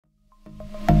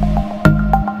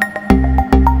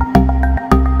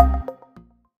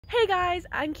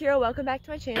I'm Kyra. Welcome back to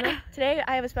my channel. Today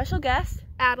I have a special guest,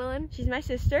 Adeline. She's my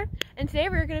sister, and today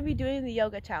we're going to be doing the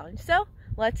yoga challenge. So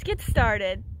let's get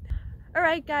started.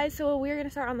 Alright guys, so we're going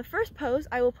to start on the first pose.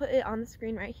 I will put it on the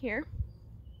screen right here.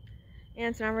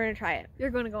 And so now we're going to try it.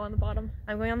 You're going to go on the bottom.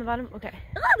 I'm going on the bottom? Okay.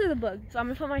 Under the bug. So I'm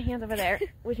going to put my hands over there,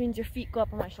 which means your feet go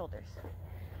up on my shoulders.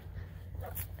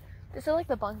 This is like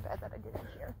the bunk bed that I did in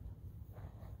here.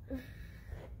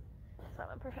 So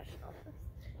I'm a professional.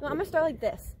 No, I'm going to start like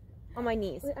this, on my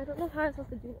knees. Wait, I don't know how I'm supposed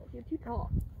to do this. You're too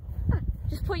tall.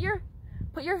 Just put your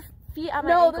feet on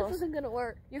my No, ankles. this isn't going to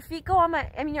work. Your feet go on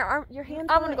my, your hands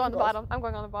go I'm going to go on the ankles. bottom. I'm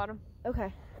going on the bottom.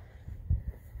 Okay.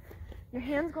 Your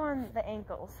hands go on the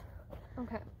ankles.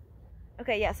 Okay.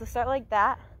 Okay, yeah, so start like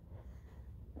that.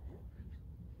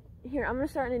 Here, I'm going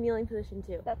to start in a kneeling position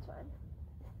too. That's fine.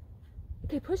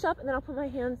 Okay, push up and then I'll put my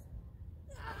hands.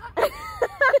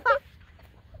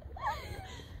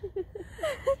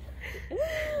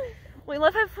 Wait,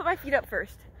 let me put my feet up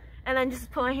first. And then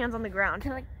just put my hands on the ground.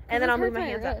 And then I'll move my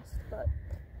hands up.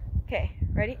 Okay,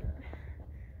 ready?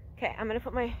 Okay, I'm going to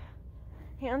put my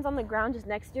hands on the ground just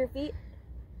next to your feet.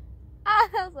 Ah,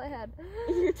 that was my head.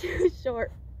 You're too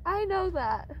short. I know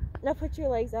that. Now put your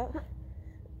legs up.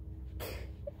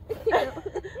 We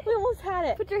almost had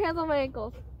it. Put your hands on my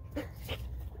ankles.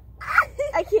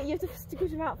 I can't. You have to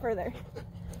scooch them out further.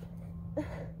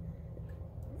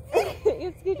 You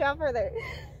have to scooch out further.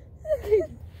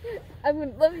 I'm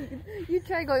gonna let me. You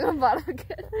try going on bottom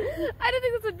again. I didn't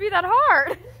think this would be that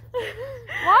hard.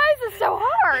 Why is it so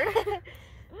hard?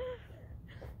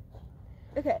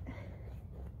 Okay.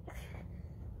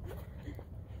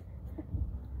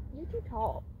 You're too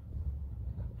tall.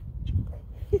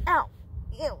 Ow.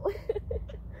 Ew.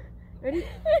 Ready?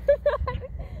 I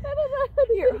don't know how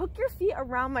to Here, hook your feet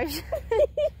around my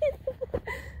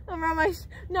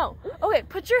no. Okay,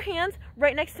 put your hands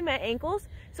right next to my ankles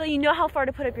so you know how far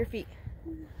to put up your feet.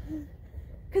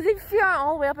 Because if you're not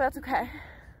all the way up, that's okay.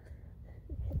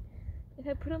 If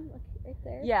I put them like right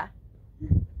there? Yeah.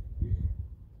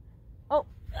 Oh.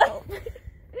 Oh.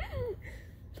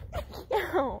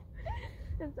 Ow.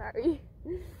 I'm sorry.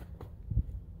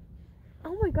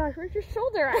 Oh my gosh, where's your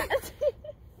shoulder at?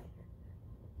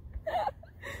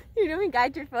 You're doing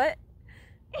guide your foot?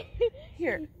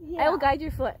 Here, Yeah. I will guide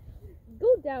your foot.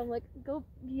 Go down, like, go,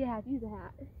 yeah, do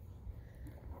that.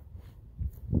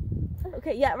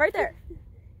 Okay, yeah, right there.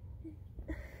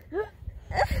 Okay,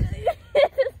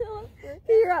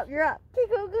 you're up, you're up. Okay,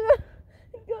 go, get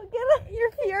up.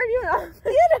 Your feet are even up.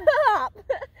 Get up.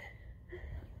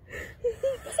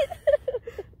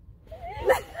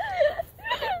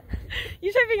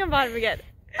 You try being on bottom again.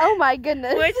 Oh my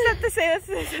goodness. We just have to say this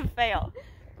is a fail.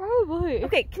 Probably.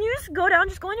 Okay, can you just go down,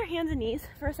 just go on your hands and knees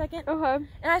for a second? Okay. And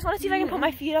I just want to see if I can put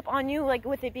my feet up on you, like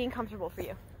with it being comfortable for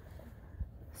you.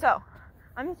 So,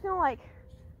 I'm just gonna like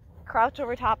crouch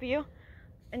over top of you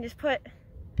and just put.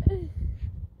 Okay,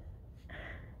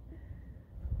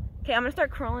 I'm gonna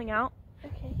start crawling out.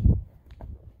 Okay.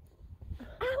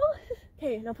 Ow!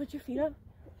 Okay, now put your feet up.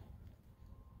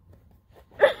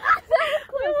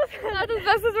 That's as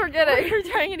best as we're getting. We're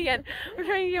trying it again. We're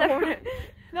trying to get more.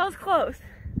 That was close.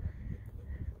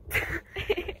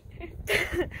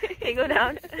 Okay, go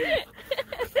down. This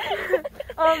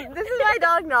is my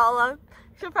dog Nala.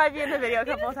 She'll probably be in the video a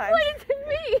couple of times. Explain it to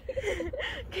me.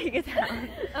 Okay, get down.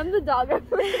 I'm the dog.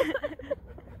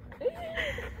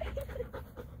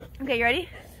 Okay, you ready?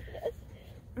 Yes.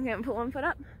 Okay, I'm gonna put one foot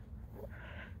up.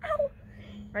 Ow.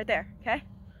 Right there, okay?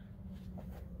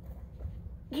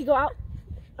 Okay, go out.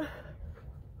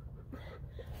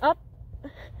 Up.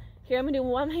 Here, I'm gonna do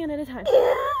one hand at a time.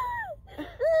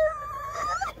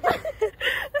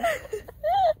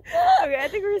 Okay, I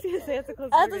think we're just gonna say that's the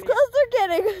closest. That's as close as they're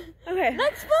getting. Okay.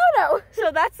 Next photo.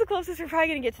 So that's the closest we're probably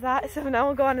gonna get to that. So now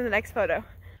we'll go on to the next photo.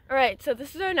 All right, so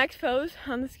this is our next pose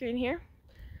on the screen here.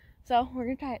 So we're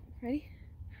gonna try it. Ready?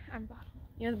 I'm bottom.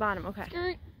 You're the bottom, okay.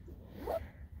 Skirt.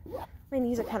 My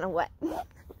knees are kind of wet.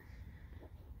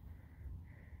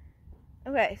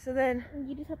 Okay, so then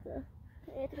You just have to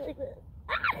go like this.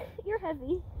 Ah, you're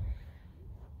heavy.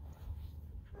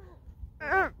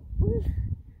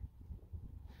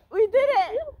 We did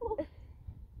it!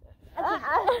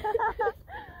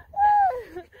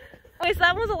 Okay, so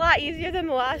that one was a lot easier than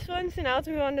the last one, so now let's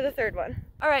move on to the third one.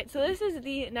 Alright, so this is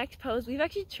the next pose. We've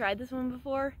actually tried this one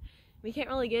before. We can't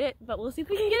really get it, but we'll see if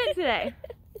we can get it today.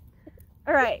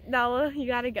 Alright, Nala, you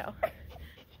gotta go.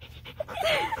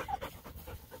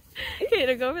 Okay,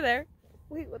 now go over there.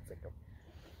 Wait, what's it called?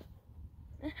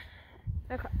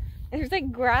 Okay. There's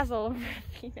like grass all over my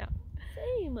feet now.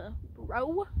 Same,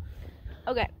 bro.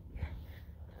 Okay.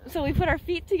 So we put our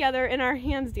feet together and our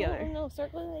hands together. No,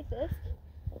 start going like this.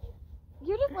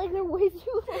 You're just like they're way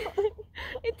too long.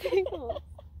 It tickles.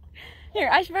 Here,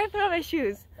 I should probably put on my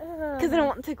shoes because I don't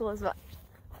want to tickle as much.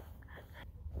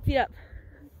 Feet up.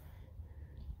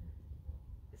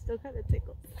 It still kind of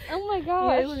tickles. Oh my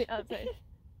gosh. You gotta go the outside.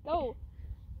 Go.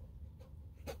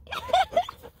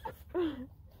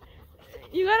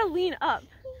 You gotta lean up.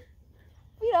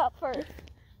 Feet up first.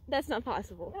 That's not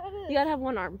possible. Yeah, it is. You gotta have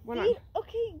one arm. One arm.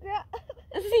 Okay, grab.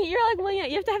 See, you're like laying out.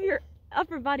 You have to have your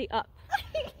upper body up.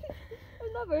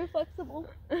 I'm not very flexible.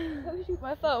 I'm gonna shoot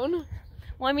my phone.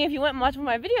 Well, I mean, if you went and watched one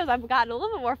of my videos, I've gotten a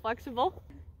little bit more flexible.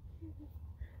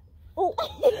 Oh,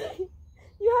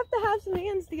 you have to have some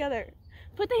hands together.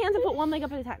 Put the hands and put one leg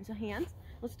up at a time. So hands.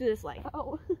 Let's do this leg.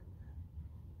 Oh.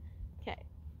 Okay.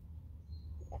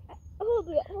 Hold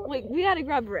it. Wait, we gotta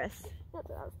grab wrists. That's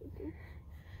what I was thinking.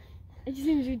 It just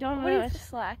seems you don't What know is much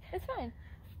slack. It's fine.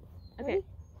 Okay.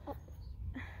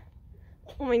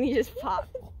 Oh, my knee just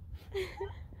popped.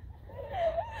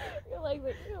 You're like,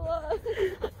 you're lost.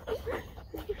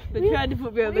 They tried to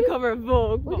put me on the cover of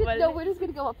Vogue. We're just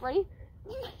gonna go up. Ready?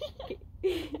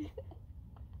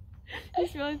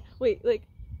 Just realize, wait, like,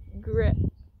 grip.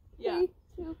 Yeah.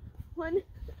 3, 2, 1.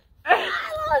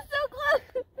 Oh, so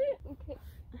close. Okay.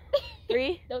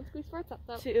 3, Don't squeeze farts up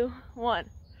though. 2, 1.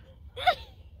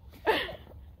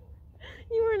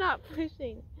 You were not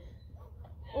pushing.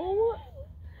 Oh.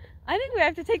 I think we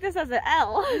have to take this as an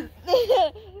L.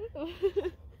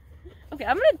 Okay,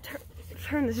 I'm gonna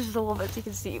turn this just a little bit so you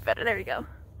can see better. There we go.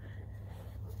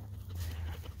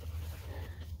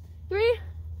 3,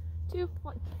 2,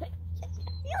 1.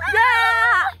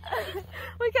 Yeah!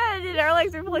 We kind of did. Our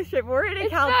legs are fully straight, but we're gonna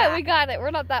count Fine, that. we got it.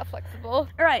 We're not that flexible.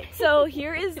 All right, so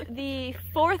here is the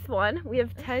 4th one. We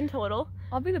have 10 total.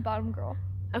 I'll be the bottom girl.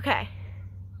 Okay.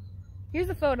 Here's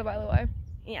the photo, by the way.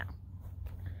 Yeah.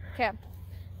 Okay.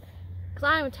 Cause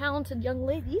I'm a talented young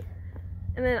lady.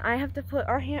 And then I have to put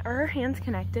our hands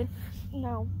connected.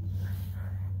 No.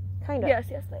 Kind of. Yes,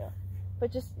 they are.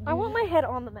 But just. I want my head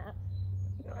on the mat.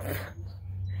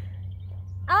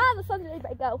 Ah, the sun's really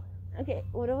bright. Go. Okay,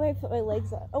 what do I put my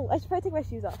legs on? Oh, I should probably take my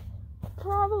shoes off.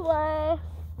 Probably.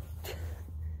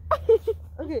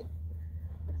 Okay.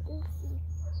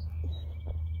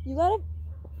 You gotta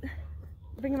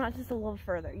bring them out just a little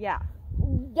further. Yeah.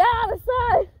 Yeah, the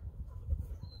sun.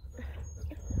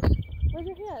 Where's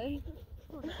your hand?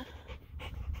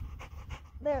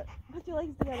 There. Put your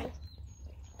legs together.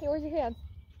 Okay, where's your hand?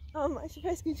 I should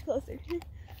probably scooch closer.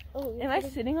 Oh, Am I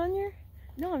sitting on your?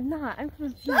 No, I'm not. I'm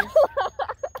confused.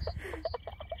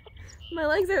 My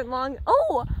legs are long.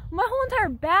 Oh, my whole entire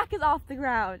back is off the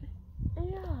ground.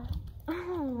 Yeah. Oh.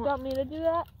 You want me to do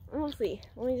that? We'll see.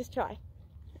 Let me just try.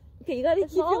 Okay, you gotta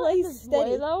It's keep your all in legs this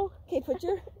steady. way, though. Okay, put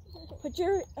your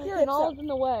Here, hips and all up. is in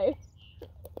the way.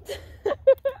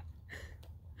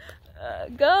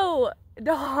 Go,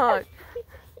 dog.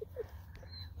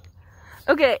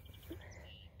 Okay.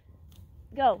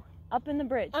 Go up in the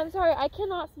bridge. I'm sorry, I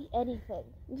cannot see anything.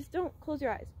 Just don't close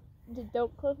your eyes. Just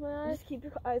don't close my eyes. Just keep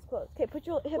your eyes closed. Okay, put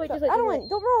your hips Wait, up. just wait, I don't just want.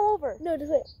 Don't roll over. No,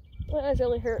 just wait. My eyes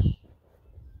really hurt.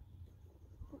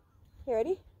 Okay,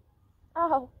 ready?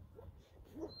 Ow.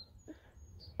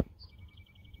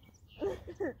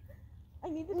 I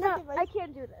need to No, check if I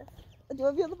can't do this. Do you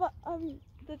want to be on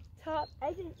the top?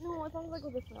 I didn't know. As long as I go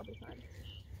this way, I'll be fine.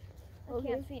 I Okay.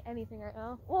 can't see anything right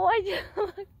now. Well, I just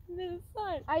looked into the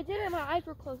sun. I did it. My eyes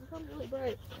were closed. The sun's really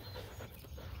bright.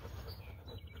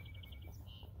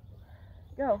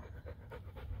 Go.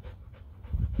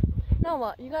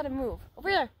 Noah, you gotta move. Over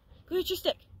there. Go get your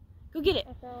stick. Go get it.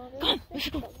 I found Come on, let's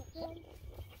go.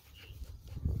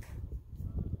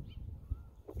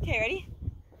 Okay, ready?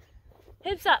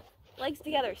 Hips up. Legs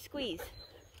together. Squeeze.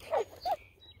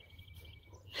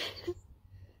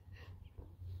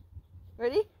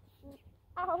 Ready?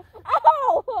 Ow.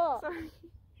 Ow! Sorry.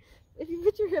 If you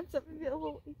put your hips up, it'd be a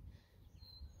little...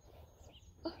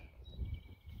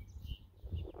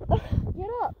 Get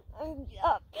up. I'm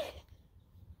up.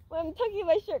 Well, I'm tucking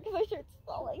my shirt because my shirt's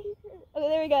falling. Okay,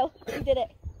 there we go. We did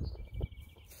it.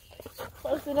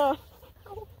 Close enough.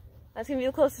 That's going to be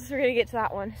the closest we're going to get to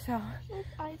that one. So My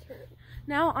eyes hurt.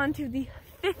 now on to the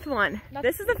 5th one.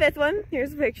 This is the 5th one.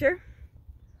 Here's the picture.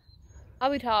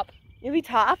 I'll be top. You'll be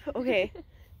top? Okay.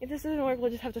 If this doesn't work,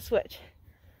 we'll just have to switch.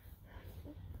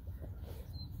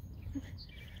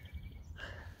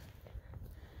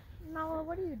 Nala,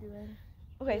 what are you doing?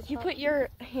 Okay, so you put your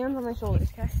hands on my shoulders,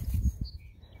 okay?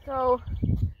 So.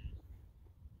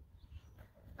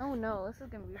 Oh no, this is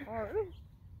gonna be hard.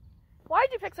 Why'd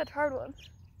you pick such hard ones?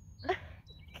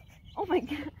 Oh my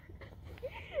god.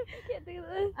 I can't do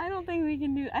this. I don't think we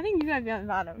can do... I think you gotta be on the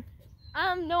bottom.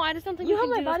 No, I just don't think You we had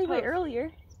can my do body this weight pose.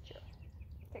 earlier.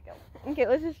 Okay, go. Okay,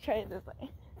 let's just try it this way.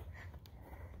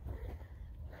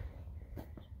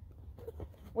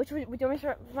 Which way, do you want me to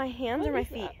start with my hands or my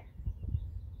feet?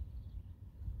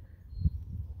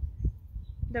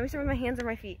 Do you want me to start with my hands or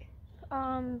my feet?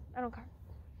 I don't care.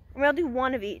 I mean, I'll do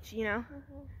one of each, you know?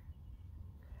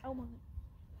 Oh my.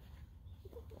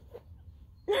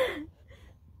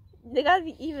 They gotta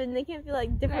be even. They can't be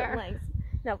like different lengths.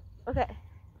 No. Okay.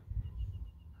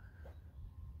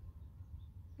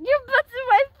 Your butt's in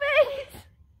my face!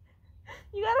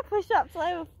 You gotta push up so I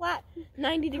have a flat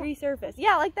 90-degree surface.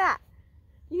 Yeah, like that.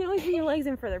 You can always bring your legs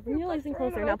in further. Bring your legs in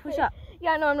closer. Now push up.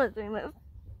 Yeah, no, I'm not doing this.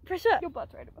 Push up. Your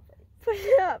butt's right in my face. Push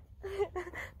up.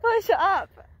 Push up.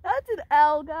 That's an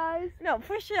L, guys. No,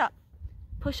 push it up.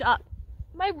 Push up.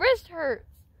 My wrist hurts.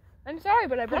 I'm sorry,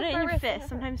 but I put broke it my in your wrist. fist.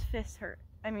 Sometimes fists hurt.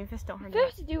 I mean, fists don't hurt.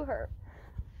 Fists do hurt.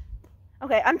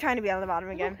 Okay, I'm trying to be on the bottom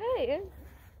again. Okay.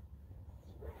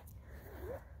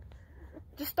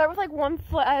 Just start with like one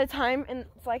foot at a time, and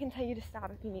so I can tell you to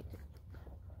stop if you need to.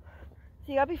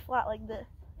 So you gotta be flat like this.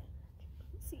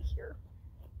 Let's see here.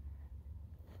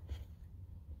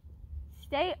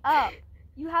 Stay up.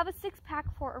 You have a six-pack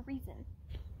for a reason.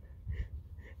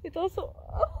 It's also,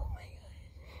 oh my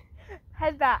god.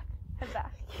 Head back. Head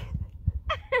back.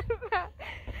 Head back.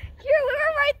 Here, we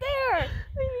were right there.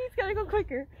 My knees gotta go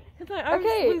quicker.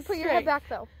 Okay, put your head back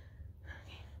though.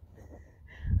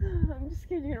 I'm just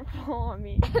scared you're gonna fall on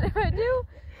me. And if I do,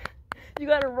 you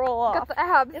gotta roll off. got the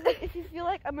abs. It's like if you feel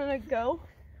like I'm gonna go.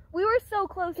 We were so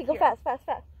close. Okay, go fast, fast,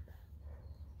 fast.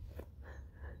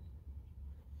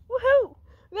 Woohoo!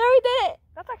 There we did it.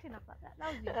 That's actually not that bad. That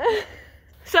was beautiful.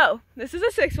 So, this is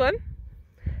a 6th one.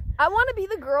 I want to be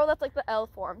the girl that's like the L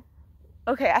form.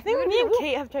 Okay, I think me and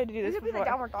Kate have tried to do this You could be the before.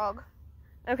 downward dog.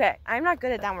 Okay, I'm not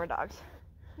good at downward dogs.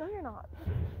 No, you're not.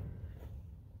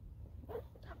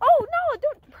 Oh, no,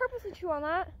 don't purposely chew on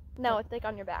that. No, it's like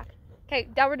on your back. Okay,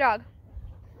 downward dog.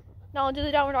 No, do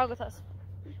the downward dog with us.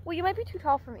 Well, you might be too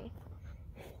tall for me.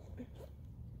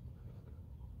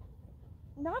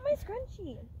 Not my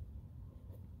scrunchie.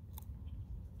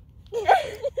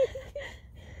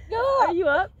 Go! Are you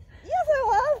up? Yes, I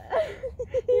was.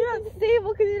 You're not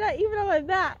stable because you're not even on my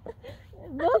back.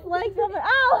 Both legs on my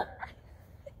ow!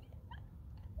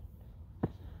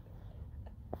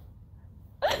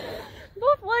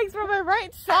 Both legs from my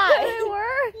right side. They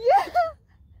were? Yeah.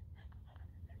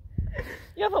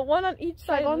 You have a one on each side.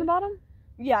 Should I go on the bottom?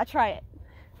 Yeah, try it.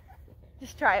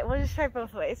 Just try it. We'll just try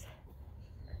both ways.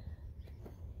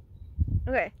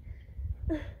 Okay.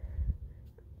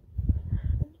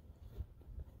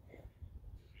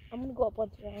 I'm gonna go up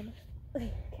once around.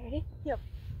 Okay, ready? Yep.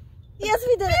 Yes,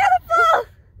 we did it!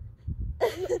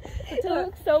 It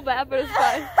looks so bad, but it's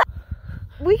fine.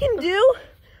 We can do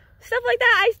stuff like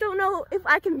that. I just don't know if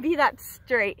I can be that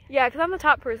straight. Yeah, because I'm the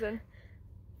top person.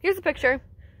 Here's the picture.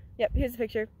 Yep, here's the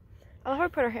picture. I'll have her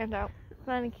put her hand out.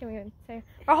 I can't even say.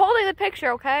 We're holding the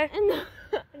picture, okay?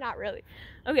 Not really.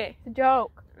 Okay. It's a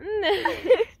joke.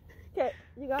 Okay,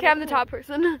 you got Okay, I'm the top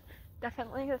person.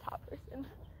 Definitely the top person.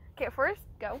 Okay, first,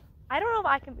 go. I don't know if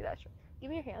I can be that straight. Give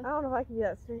me your hand. I don't know if I can do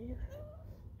that straight.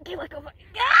 Okay, let go.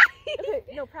 Okay,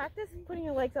 no, practice putting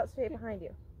your legs out straight behind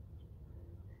you.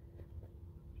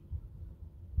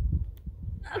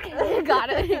 Okay, got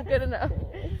it. Good enough.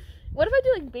 What if I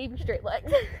do like baby straight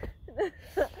legs?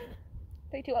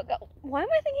 3, 2, 1, go. Why am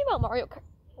I thinking about Mario Kart?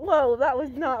 Whoa, that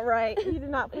was not right. You did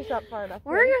not push up far enough.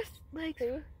 Where are your legs?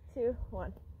 3, 2,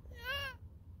 1.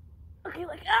 Okay,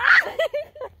 like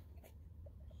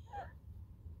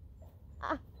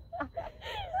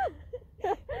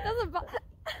doesn't bother.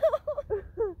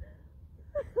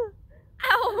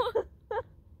 Ow!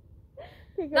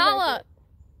 Nala!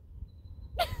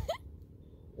 Stop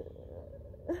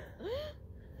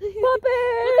it! Look at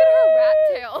her rat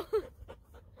tail.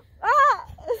 Ah!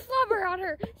 Slobber on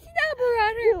her. Snap her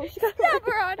on her. No, Snap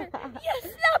her on her. Yes,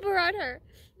 snap her on her.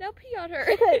 Now pee on her.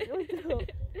 Okay, let's go.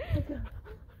 Let's go.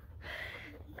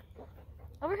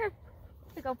 Over here.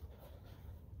 Let's go.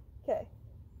 Okay.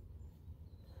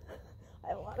 I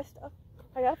have a lot of stuff.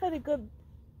 I gotta find a good.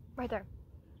 Right there.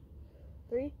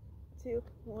 3, 2,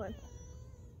 1.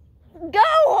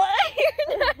 Go!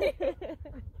 You're not.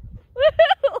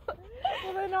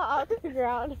 Well, they're not off the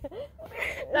ground.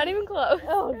 Not even close.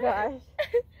 Oh gosh.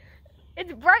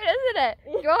 It's bright, isn't it?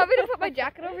 Do you want me to put my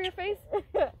jacket over your face?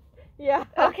 Yeah.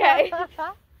 Okay.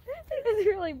 It's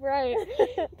really bright.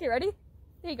 Okay, ready?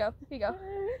 Here you go. Here you go.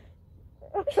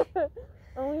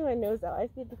 I'm leaving my nose out. I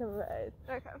just need to cover my eyes.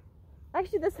 Okay.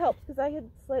 Actually, this helps because I could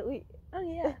slightly. Oh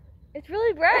yeah. It's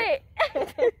really bright.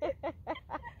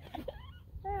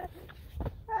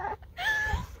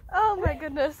 Oh my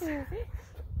goodness.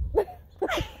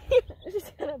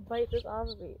 She's gonna bite this off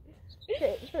of me.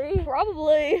 Okay, 3.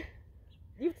 Probably.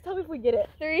 You have to tell me if we get it.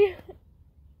 3,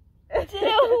 2,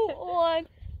 1.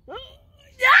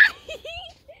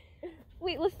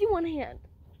 Wait, let's do one hand.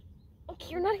 Okay,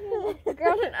 you're not even off the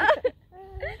ground enough.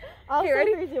 I'll Okay, say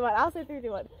ready? 3, 2, 1. I'll say 3, 2,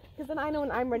 1. Because then I know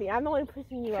when I'm ready. I'm the one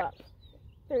pushing you up.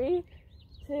 3,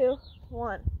 2,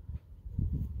 1.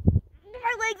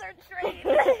 My legs aren't straight.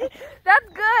 That's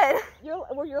good.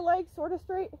 Were your legs sort of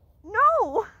straight?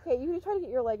 No. Okay, you try to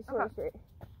get your legs sort of straight.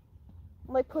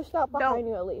 Like pushed out behind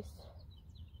you at least.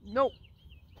 Nope.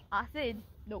 I said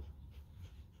nope.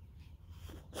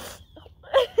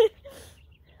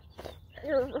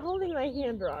 You're holding my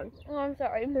hand wrong. Oh, I'm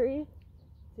sorry. 3,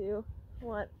 2,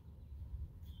 1.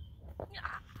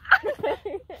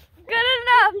 Good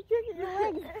enough. You can't get your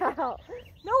legs out.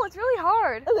 No, it's really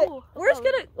hard. Okay. Ooh,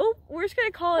 we're just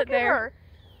gonna call it there.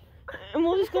 And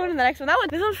we'll just go on to the next one.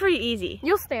 This one's pretty easy.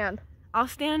 You'll stand. I'll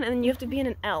stand, and then you have to be in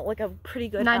an L, like a pretty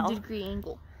good L. 90-degree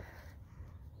angle.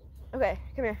 Okay,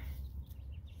 come here.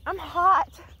 I'm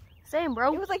hot. Same,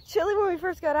 bro. It was like chilly when we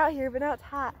first got out here, but now it's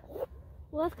hot.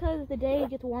 Well, that's because the day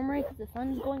gets warmer because the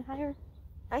sun's going higher.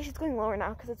 Actually, it's going lower now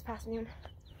because it's past noon.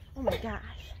 Oh my gosh.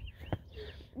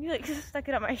 You like stuck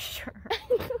it on my shirt.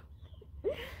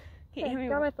 Okay,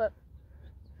 grab my foot.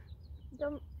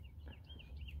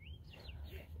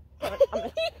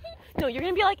 No, you're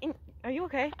gonna be like are you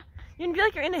okay? You're gonna be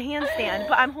like you're in a handstand,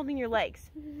 but I'm holding your legs.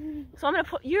 So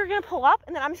you're gonna pull up,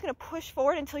 and then I'm just gonna push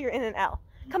forward until you're in an L.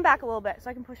 Come back a little bit so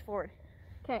I can push forward.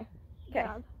 Okay. Okay.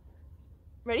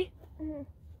 Ready?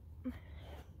 Mm-hmm.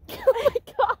 Oh my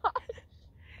god.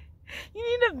 You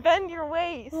need to bend your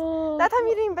waist. Oh, that time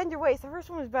you didn't bend your waist. The first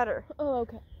one was better. Oh,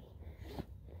 okay.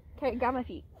 Okay, got my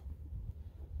feet.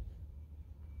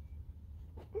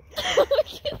 I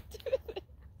can't do this.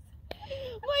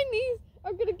 My knees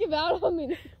are gonna give out on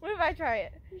me. What if I try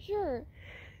it? Sure.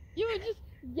 You would just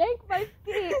yank my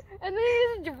feet and then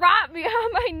you just drop me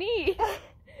on my knee.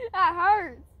 That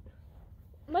hurts.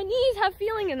 My knees have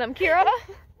feeling in them, Kyra.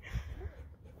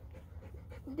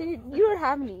 You don't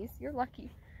have knees. You're lucky.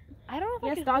 I don't know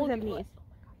if I can dogs hold have your knees.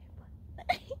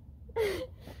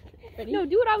 Ready? No,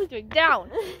 do what I was doing. Down.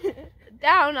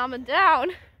 Down, I'm a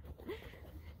down.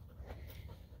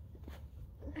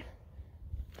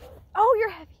 Oh, you're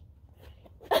heavy.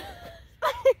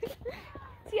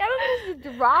 See, I don't need to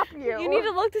drop you. You need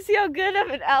to look to see how good of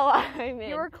an L I'm in.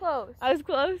 You were close. I was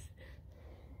close.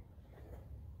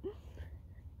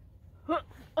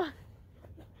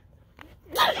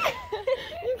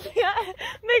 You can't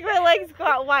make my legs go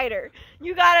out wider.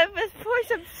 You gotta just push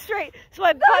them straight so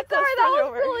my butt goes That was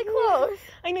over. really close.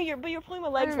 I know but you're pulling my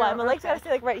legs wide. My legs gotta stay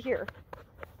like right here.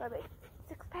 My big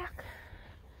 6-pack.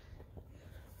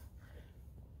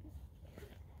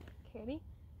 Ready?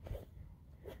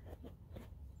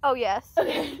 Oh yes.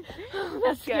 Okay.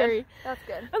 That's scary. Good. That's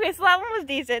good. Okay, so that one was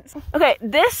decent. Okay,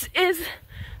 this is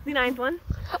the 9th one.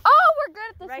 Oh, we're good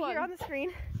at this right one. here on the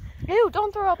screen. Ew,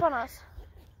 don't throw up on us.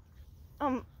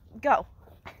 Go.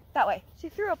 That way. She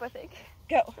threw up, I think.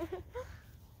 Go.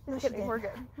 No, kidding, we're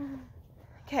good.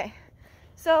 Okay.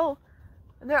 So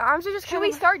Their arms are just. Should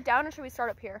we start down or should we start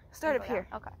up here? Start up here.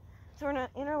 Okay. So we're gonna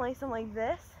interlace them like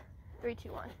this. 3, 2,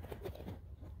 1.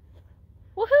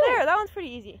 Woohoo! There, that one's pretty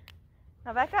easy.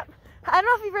 Now back up. I don't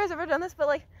know if you guys ever done this, but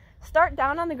like start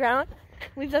down on the ground.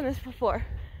 We've done this before.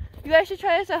 You guys should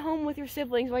try this at home with your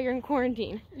siblings while you're in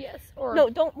quarantine. Yes. Or No,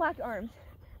 don't lock arms,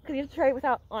 because you have to try it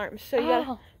without arms. So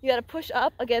you gotta push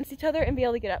up against each other and be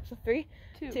able to get up. So 3,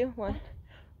 2, 1.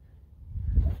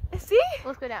 See?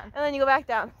 Let's go down. And then you go back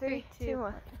down. 3, 3, 2,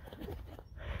 1.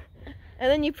 And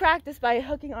then you practice by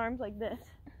hooking arms like this,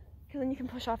 because then you can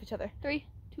push off each other. 3,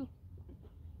 2.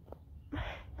 So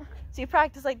you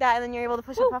practice like that, and then you're able to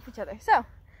push up off each other. So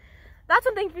that's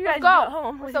something for you guys to do Go. at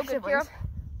home with So your good, siblings. Kyra.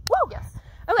 Woo! Yes.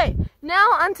 Okay, now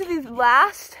on to the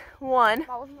last one.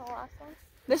 That wasn't the last one.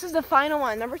 This is the final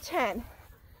one, number 10.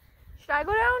 Should I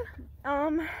go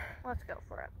down? Let's go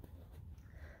for it.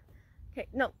 Okay,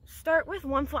 no, start with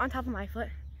one foot on top of my foot.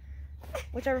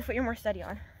 Whichever foot you're more steady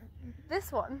on.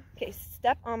 This one. Okay,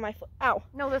 step on my foot. Ow.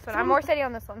 No, this one. I'm more steady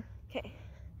on this one. Okay.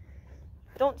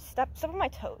 Don't step on my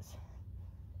toes.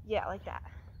 Yeah, like that.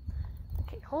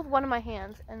 Okay, hold one of my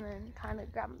hands and then kind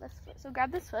of grab this foot. So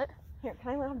grab this foot. Here,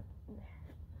 can I let him?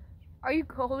 Are you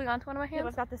holding on to one of my hands? Yeah,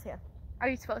 I've got this hand. Are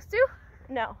you supposed to?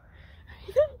 No.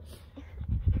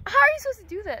 How are you supposed to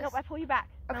do this? Nope, I pull you back.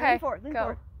 Now Okay, lean forward, lean go.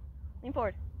 forward. Lean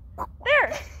forward.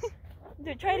 There!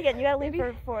 Dude, try it again. You gotta lean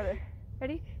further.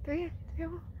 Ready? 3, 2,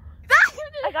 1.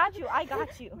 I got you. I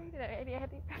got you.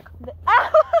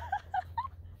 Ow!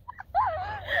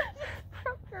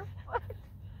 Broke your foot.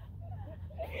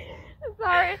 I'm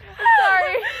sorry. I'm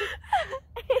sorry.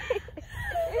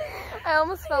 I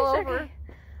almost fell over.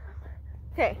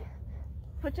 Okay.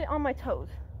 Put it on my toes.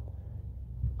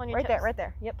 On your Right toes. there, right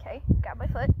there. Yep. Okay, got my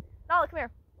foot. Nala, come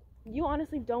here. You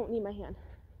honestly don't need my hand.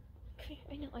 Okay,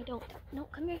 I know, I don't. No,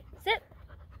 come here. Sit.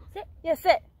 Sit. Yeah,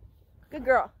 sit. Good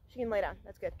girl. She can lay down.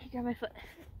 That's good. Okay, grab my foot.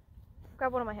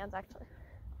 Grab one of my hands, actually.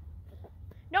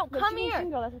 No, No, come she here. can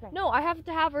go. That's okay. No, I have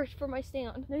to have her for my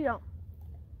stand. No, you don't.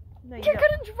 No, you You're don't.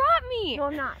 gonna drop me. No,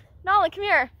 I'm not. Nala, come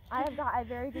here. I have got a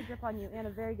very good grip on you and a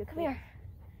very good Come stand. here.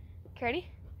 Okay, ready?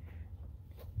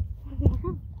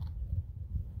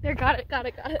 There, got it.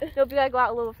 Nope, you gotta go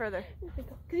out a little further.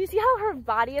 Cause you see how her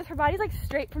body is? Her body's like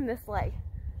straight from this leg.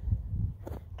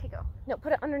 Okay, go. No,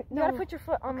 put it under. You gotta put your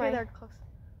foot on Okay, my. there, close.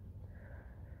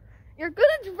 You're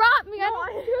gonna drop me. No, I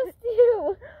don't trust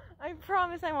you. I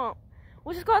promise I won't.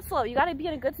 We'll just go out slow. You gotta be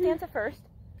in a good stance at first.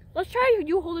 Let's try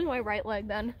you holding my right leg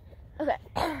then. Okay.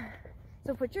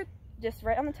 So put your just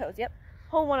right on the toes. Yep.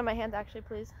 Hold one of my hands, actually,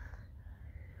 please.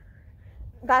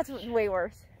 That's way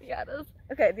worse. Yeah, it is.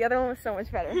 Okay, the other one was so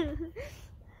much better.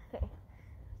 Okay.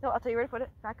 No, I'll tell you where to put it.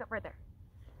 Back up right there.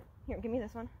 Here, give me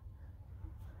this one.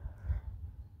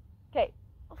 Okay,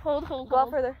 Hold. go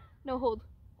out further. No, hold.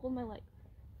 Hold my leg.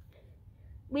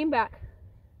 Lean back.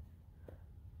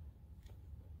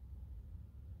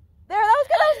 There, that was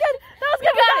good.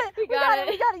 We got it.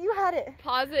 We got it. You had it.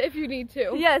 Pause it if you need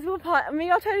to. Yes, we'll pause. Maybe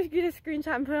I'll try to get a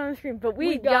screenshot and put it on the screen, but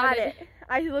we got it.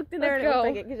 I looked in there and it looked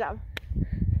like it. Good job.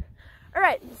 All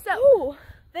right, so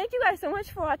thank you guys so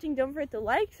much for watching. Don't forget to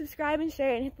like, subscribe, and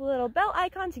share, and hit the little bell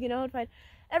icon so you get notified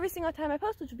every single time I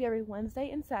post, which will be every Wednesday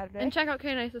and Saturday. And check out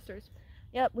K&I Sisters.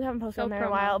 Yep, we haven't posted So on there in a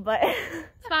promo. while, but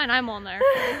It's fine, I'm on there.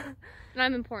 And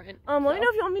I'm important. let me know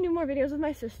if you want me to do more videos with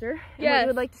my sister and what you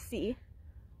would like to see,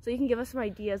 so you can give us some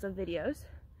ideas of videos.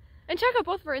 And check out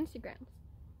both of our Instagrams.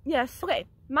 Yes. Okay,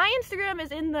 my Instagram is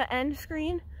in the end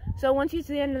screen, so once you get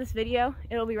to the end of this video,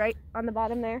 it'll be right on the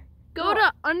bottom there. Go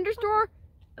to underscore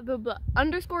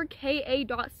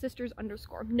ka.sisters_.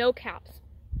 No caps.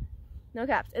 No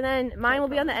caps. And then mine will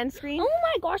be on the end screen. Oh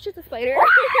my gosh, it's a spider.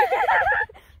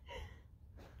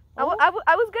 I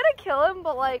was gonna kill him,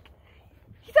 but like,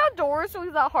 he's outdoors, so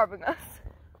he's not harming us.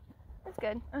 That's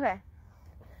good. Okay.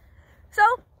 So,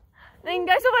 thank you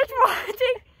guys so much for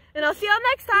watching, and I'll see y'all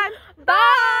next time.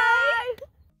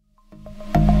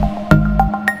 Bye!